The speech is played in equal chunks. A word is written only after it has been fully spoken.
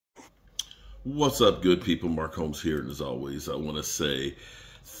What's up, good people? Mark Holmes here, and as always, I want to say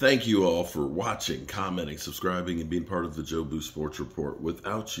thank you all for watching, commenting, subscribing, and being part of the Joe Boo Sports Report.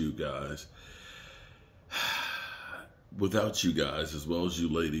 Without you guys, as well as you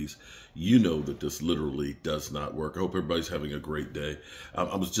ladies, you know that this literally does not work. I hope everybody's having a great day.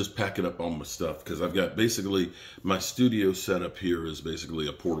 I was just packing up all my stuff because I've got basically my studio setup here is basically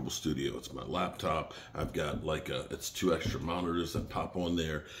a portable studio. It's my laptop. I've got it's 2 extra monitors that pop on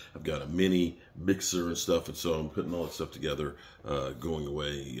there. I've got a mini mixer and stuff, and so I'm putting all that stuff together, going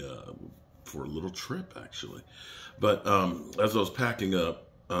away for a little trip actually. But as I was packing up,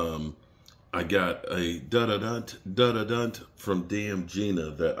 I got a da-da-dunt from DM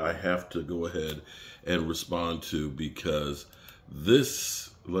Gina that I have to go ahead and respond to because this,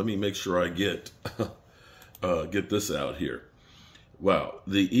 let me make sure I get this out here. Wow,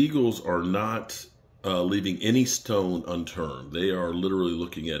 the Eagles are not leaving any stone unturned. They are literally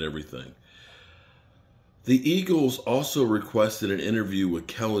looking at everything. The Eagles also requested an interview with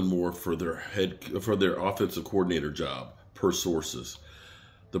Kellen Moore for their offensive coordinator job, per sources.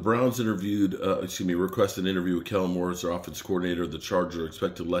 The Browns requested an interview with Kellen Moore as their offensive coordinator. The Chargers are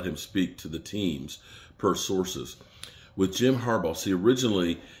expected to let him speak to the teams, per sources. With Jim Harbaugh, see,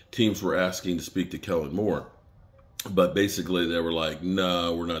 originally teams were asking to speak to Kellen Moore, but basically they were like,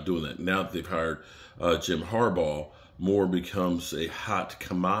 no, we're not doing that. Now that they've hired Jim Harbaugh, Moore becomes a hot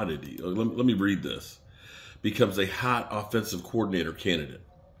commodity. Let me read this. Becomes a hot offensive coordinator candidate.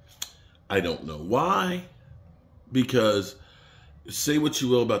 I don't know why, because say what you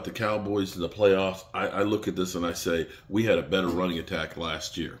will about the Cowboys in the playoffs. I look at this and I say, we had a better running attack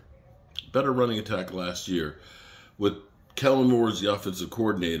last year. With Kellen Moore as the offensive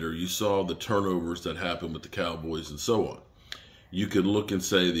coordinator, you saw the turnovers that happened with the Cowboys and so on. You could look and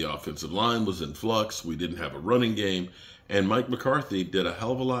say the offensive line was in flux. We didn't have a running game. And Mike McCarthy did a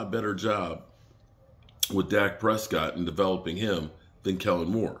hell of a lot better job with Dak Prescott in developing him than Kellen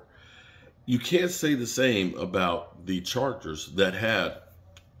Moore. You can't say the same about the Chargers that had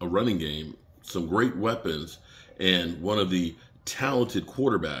a running game, some great weapons, and one of the talented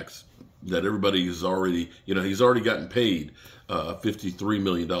quarterbacks that everybody is already, he's already gotten paid $53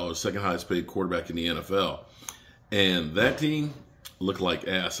 million, second highest paid quarterback in the NFL. And that team looked like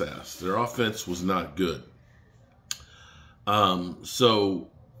ass. Their offense was not good. So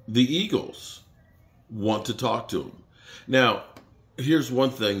the Eagles want to talk to him. Now, here's one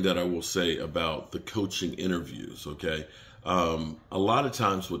thing that I will say about the coaching interviews, okay? A lot of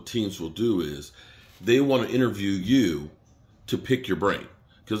times what teams will do is they want to interview you to pick your brain.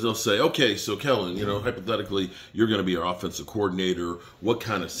 Because they'll say, okay, so Kellen, hypothetically, you're going to be our offensive coordinator. What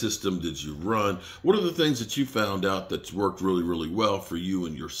kind of system did you run? What are the things that you found out that's worked really, really well for you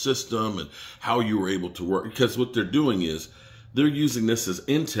and your system and how you were able to work? Because what they're doing is they're using this as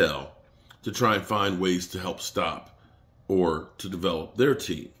intel to try and find ways to help stop or to develop their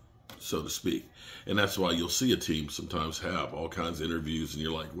team, so to speak. And that's why you'll see a team sometimes have all kinds of interviews and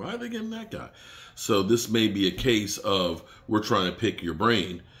you're like, why are they getting that guy? So this may be a case of we're trying to pick your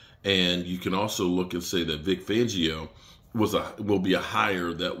brain. And you can also look and say that Vic Fangio will be a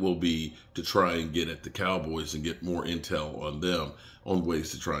hire that will be to try and get at the Cowboys and get more intel on them on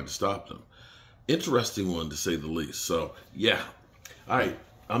ways to try and stop them. Interesting one, to say the least. So, yeah. All right,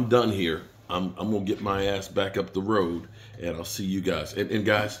 I'm done here. I'm going to get my ass back up the road, and I'll see you guys. And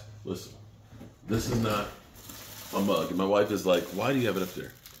guys, listen, this is not a mug. And my wife is like, why do you have it up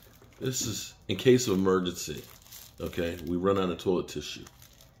there? This is in case of emergency, okay? We run out of toilet tissue.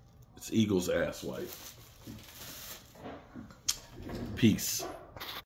 It's Eagles ass wife. Peace.